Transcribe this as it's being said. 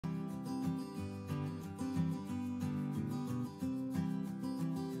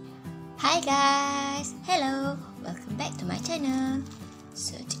Hi guys! Hello! Welcome back to my channel.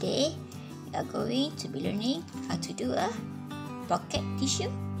 So today we are going to be learning how to do a pocket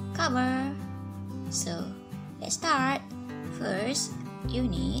tissue cover. So let's start. First, you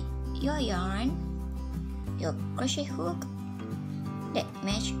need your yarn, your crochet hook that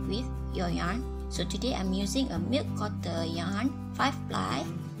match with your yarn. So today I'm using a milk cotter yarn 5 ply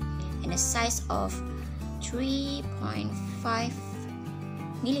and a size of 3.5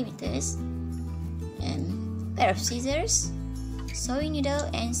 millimeters, and pair of scissors, sewing needle,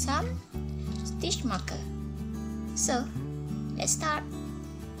 and some stitch marker. So let's start.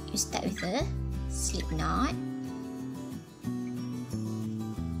 You start with a slip knot, and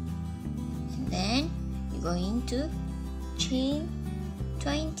then you're going to chain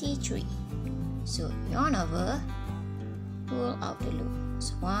 23. So yarn over, pull out the loop.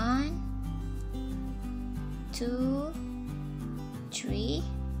 So 1, 2, 3.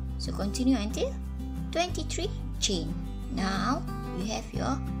 So continue until 23 chain. Now you have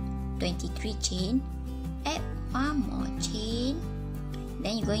your 23 chain. Add one more chain.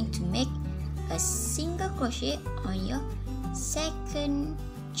 Then you're going to make a single crochet on your second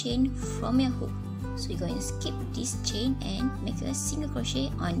chain from your hook. So you're going to skip this chain and make a single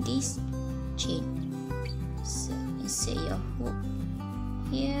crochet on this chain. So insert your hook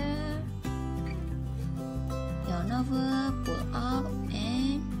here, yarn over, pull out,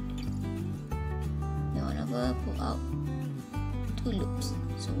 and yarn over, pull out 2 loops.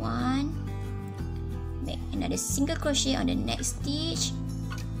 So 1, make another single crochet on the next stitch,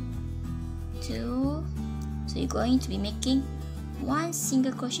 2. So you're going to be making 1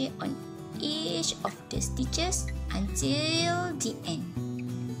 single crochet on each of the stitches until the end.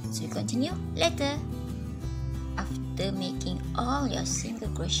 So you continue later. After making all your single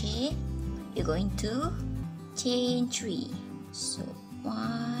crochet, you're going to chain 3. So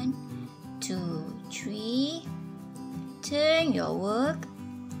 1, 2, 3. Turn your work,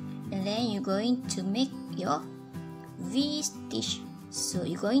 and then you're going to make your V stitch. So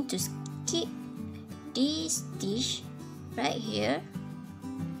you're going to skip this stitch right here.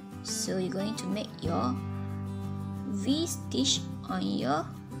 So you're going to make your V stitch on your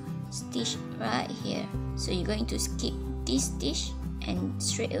stitch right here. So you're going to skip this stitch and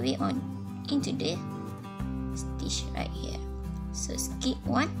straight away on into the stitch right here. So skip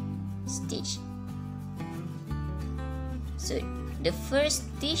 1 stitch. So the first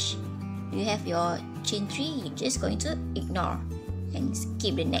stitch, you have your chain 3, you're just going to ignore and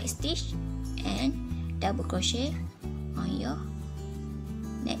skip the next stitch and double crochet on your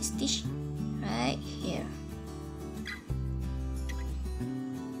next stitch right here.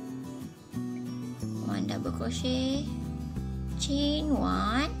 1 double crochet, chain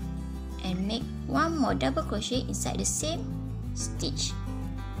 1, and make 1 more double crochet inside the same stitch.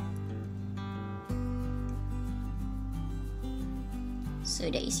 So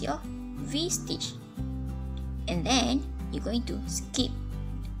that is your V stitch. And then you're going to skip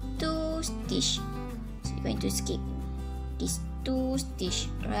 2 stitch. So you're going to skip this 2 stitch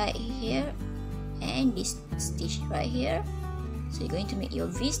right here and this stitch right here. So you're going to make your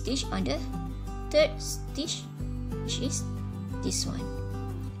V stitch on the 3rd stitch, which is this one.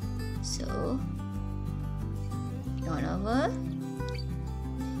 So yarn over,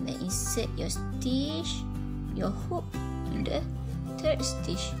 and then insert your stitch, your hook on the 3rd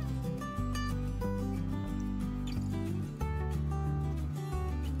stitch.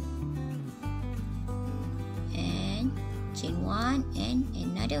 And chain 1 and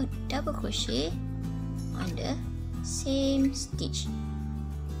another double crochet on the same stitch.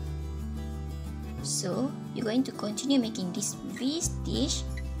 So you're going to continue making this V stitch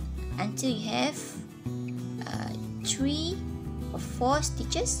until you have 3 or 4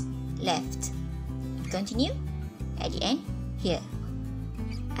 stitches left. Continue at the end here.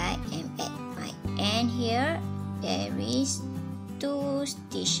 I am at my end here. There is 2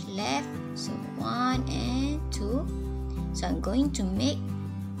 stitch left. So 1 and 2. So I'm going to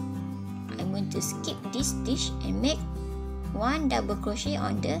skip this stitch and make 1 double crochet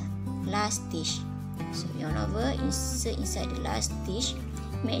on the last stitch. So yarn over, insert inside the last stitch.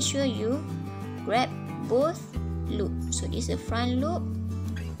 Make sure you grab both loops. So this is the front loop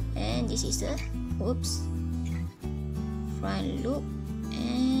and this is the front loop,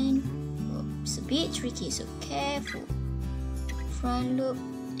 and it's a bit tricky, so careful. Front loop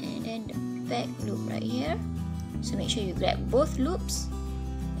and then the back loop right here. So make sure you grab both loops,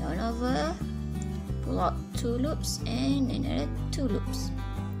 yarn over, pull out 2 loops and another 2 loops.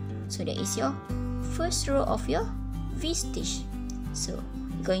 So that is your first row of your V stitch. So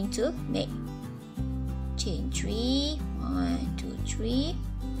you're going to make chain 3, 1, 2, 3,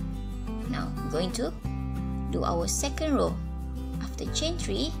 Now we're going to do our second row. After chain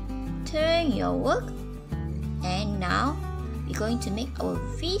 3, turn your work, and now we're going to make our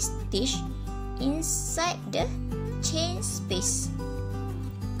V-stitch inside the chain space.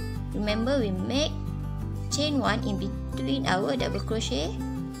 Remember, we make chain 1 in between our double crochet,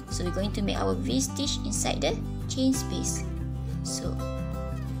 so we're going to make our V-stitch inside the chain space. So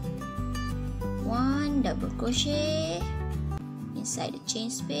 1 double crochet inside the chain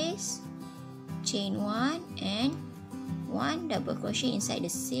space, chain 1, and 1 double crochet inside the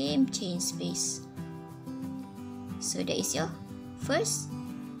same chain space. So that is your first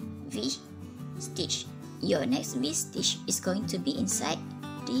V-stitch. Your next V-stitch is going to be inside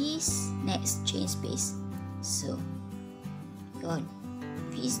this next chain space. So your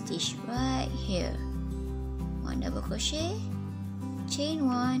V-stitch right here, 1 double crochet, chain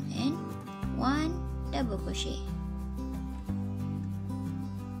 1, and 1 double crochet.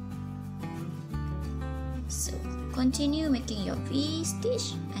 So continue making your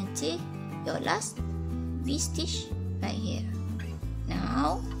V-stitch until your last V-stitch right here.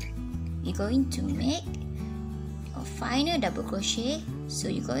 Now you're going to make your final double crochet. So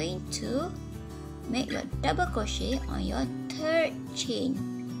you're going to make your double crochet on your third chain.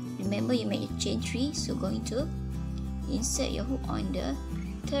 Remember, you made your chain 3, so going to insert your hook on the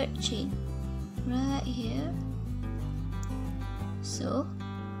third chain right here. So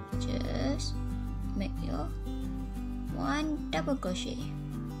just make your 1 double crochet.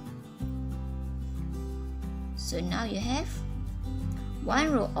 So now you have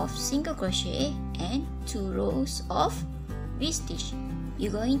 1 row of single crochet and 2 rows of V-stitch.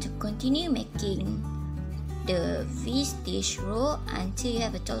 You're going to continue making the V-stitch row until you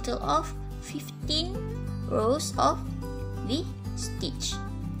have a total of 15 rows of V-stitch.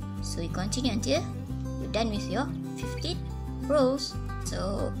 So you continue until you're done with your 15 rows.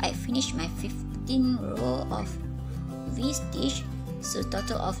 So I finished my 15 row of V-stitch, so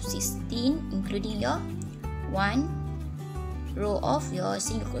total of 16, including your 1 row of your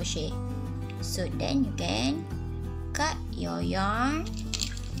single crochet. So then you can cut your yarn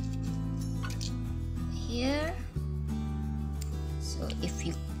here. So if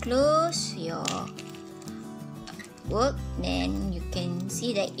you close your work, then you can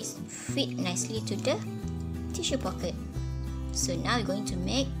see that it fit nicely to the tissue pocket. So now you're going to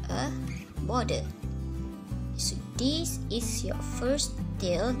make a border. So this is your first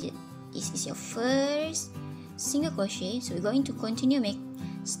tail, this is your first single crochet. So we're going to continue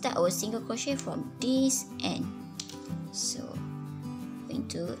start our single crochet from this end. So we're going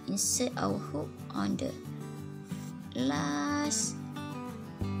to insert our hook on the last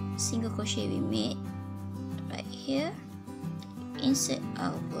single crochet we made right here. Insert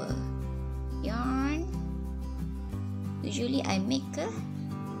our yarn. Usually I make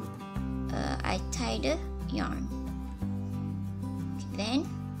I tie the yarn. Then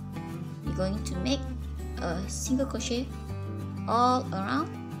we're going to make a single crochet all around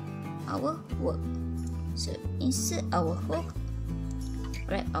our work. So insert our hook,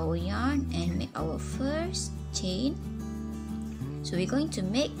 grab our yarn, and make our first chain. So we're going to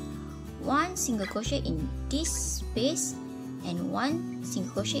make 1 single crochet in this space and 1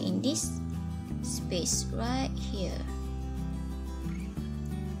 single crochet in this space right here.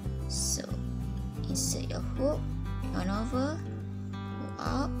 So insert your hook, yarn over, hook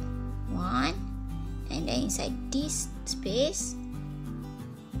out, 1, and then inside this space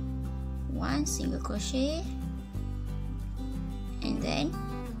 1 single crochet, and then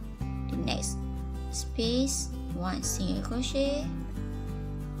the next space 1 single crochet,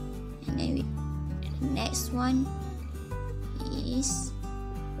 and then the next one is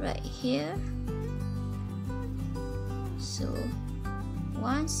right here. So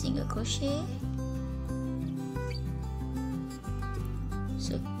 1 single crochet.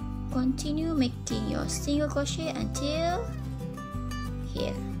 So continue making your single crochet until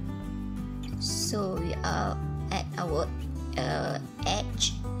here. So we are at our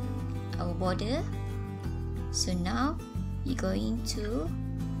edge, our border. So now you're going to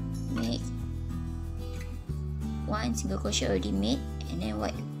make 1 single crochet already made, and then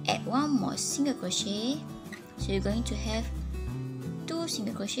add 1 more single crochet. So you're going to have 2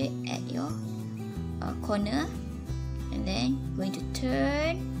 single crochet at your corner, and then going to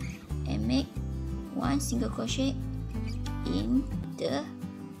turn and make 1 single crochet in the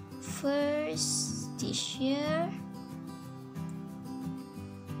first stitch here,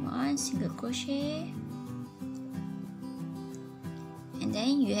 1 single crochet, and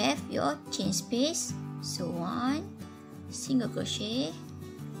then you have your chain space. So 1 single crochet,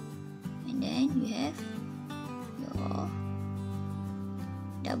 and then you have your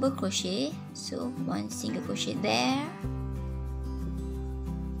double crochet, so 1 single crochet there,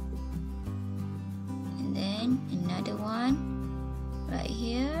 and then another one right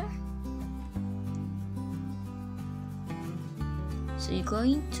here. So you're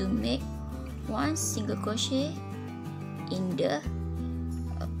going to make 1 single crochet in the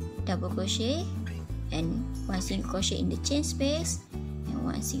double crochet, and 1 single crochet in the chain space, and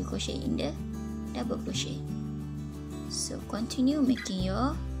 1 single crochet in the double crochet. So continue making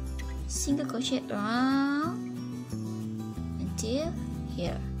your single crochet around until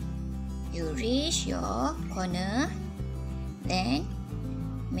here. You reach your corner, then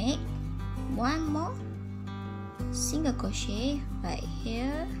make 1 more single crochet right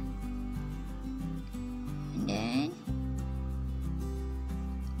here, and then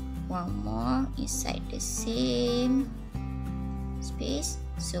 1 more inside the same space.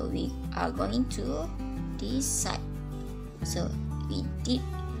 So we are going to this side. So we're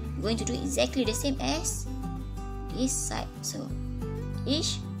going to do exactly the same as this side. So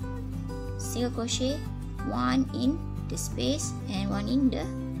each single crochet, 1 in the space and 1 in the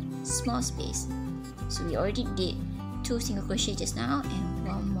small space. So we already did 2 single crochet just now, and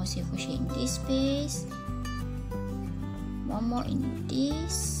 1 more single crochet in this space, 1 more in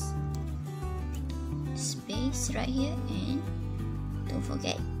this space right here, and don't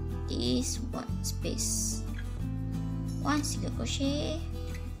forget this 1 space, 1 single crochet.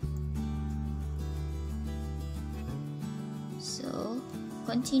 So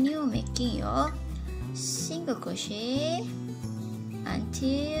continue making your single crochet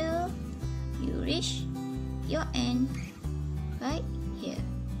until you reach your end right here.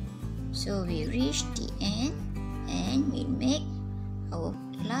 So we reach the end, and we make our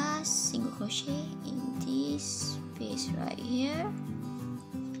last single crochet in this space right here,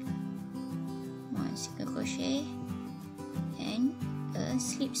 1 single crochet and a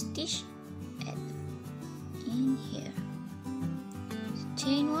slip stitch in here.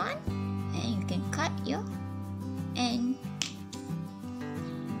 Chain 1, and you can cut your end.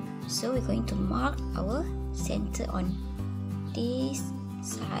 So we're going to mark our center on this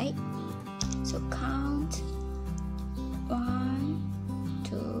side. So count 1,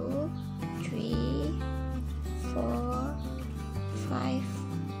 2, 3, 4, 5,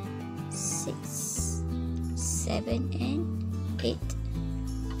 6, 7, and 8.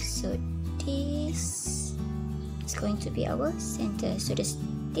 So this is going to be our center. So the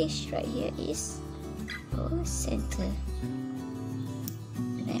stitch right here is our center.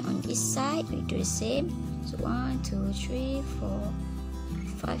 And then on this side we do the same. So 1, 2, 3, 4,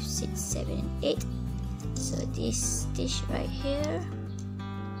 5, 6, 7, and 8. So this stitch right here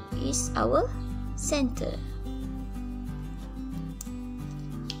is our center.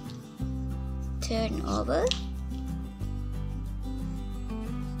 Turn over.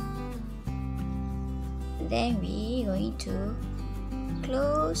 Then we going to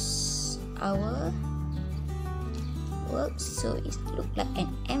close our work so it look like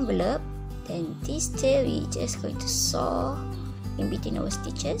an envelope. Then this tail we just going to sew in between our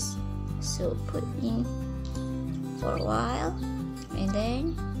stitches. So put in for a while, and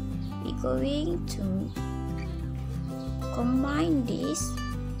then we're going to combine this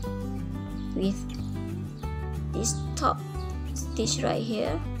with this top stitch right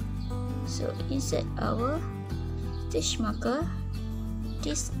here. So insert our stitch marker,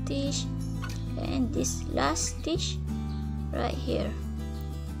 this stitch, and this last stitch right here.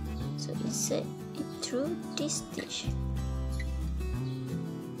 So insert it through this stitch.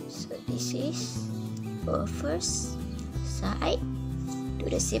 So this is our first side. Do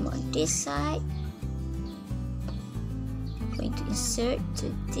the same on this side. Going to insert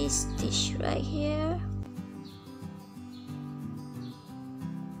to this stitch right here.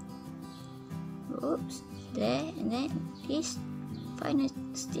 Oops, there, and then this final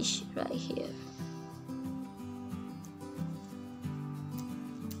stitch right here.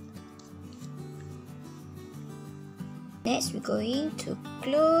 Next, we're going to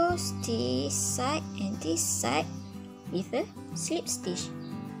close this side and this side with a slip stitch.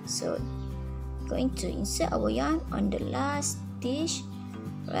 So we're going to insert our yarn on the last stitch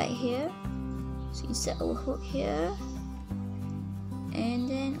right here. So insert our hook here, and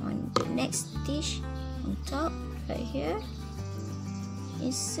then on the next stitch on top right here,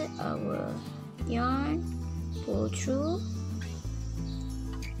 insert our yarn, pull through,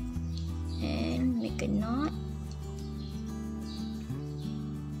 and make a knot.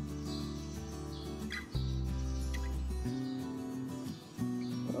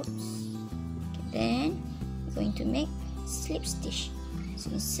 Oops. Okay, then we're going to make slip stitch. So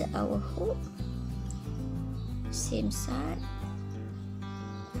insert our hook, same side,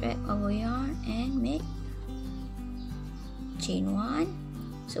 wrap our yarn and make chain 1.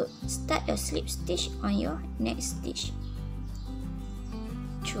 So start your slip stitch on your next stitch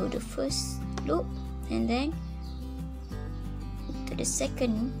through the first loop and then to the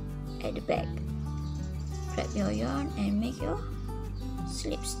second at the back. Wrap your yarn and make your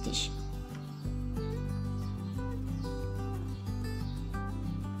slip stitch.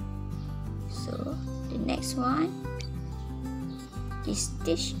 So the next one is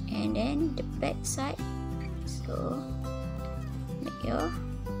stitch and then the back side. So make your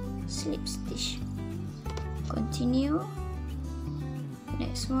slip stitch. Continue.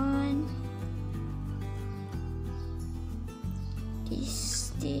 Next one,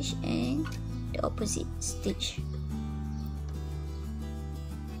 this stitch and the opposite stitch.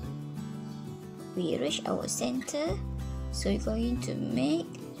 We reach our center, so we're going to make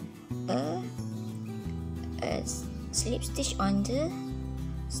a slip stitch on the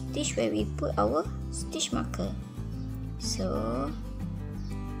stitch where we put our stitch marker. So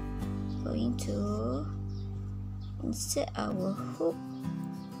going to insert our hook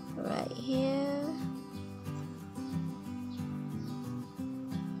right here.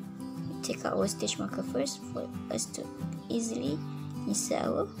 We take out our stitch marker first for us to easily insert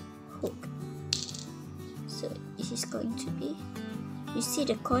our hook. So this is going to be, you see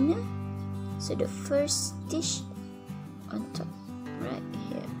the corner, so the first stitch on top right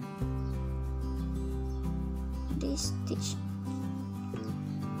here, this stitch,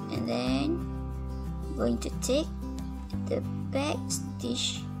 and then going to take the back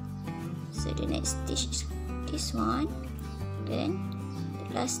stitch. So the next stitch is this one, then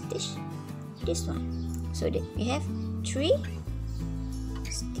the last stitch this one. So that we have 3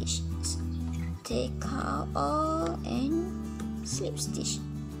 stitches. Take out all and slip stitch.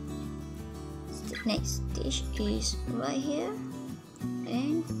 The next stitch is right here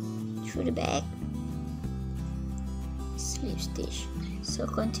and through the back, slip stitch. So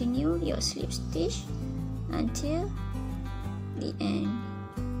continue your slip stitch until the end.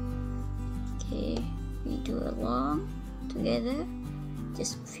 Okay, we do along together,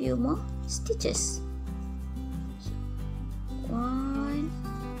 just a few more stitches. So 1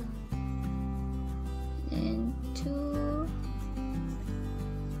 and 2.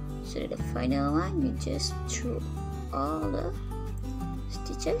 So the final one, you just through all the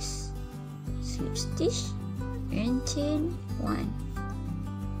stitches, slip stitch and chain 1.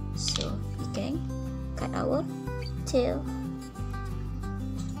 So we can cut our tail.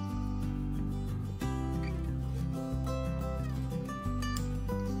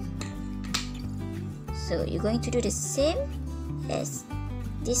 So you're going to do the same as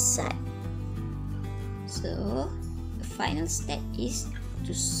this side. So the final step is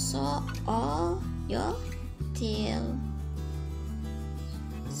to sew all your tail.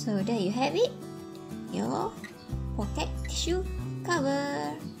 So there you have it, your pocket tissue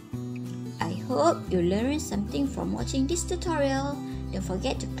cover. I hope you learned something from watching this tutorial. Don't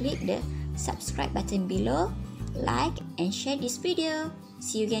forget to click the subscribe button below, like and share this video.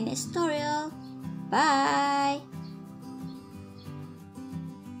 See you again next tutorial. Bye!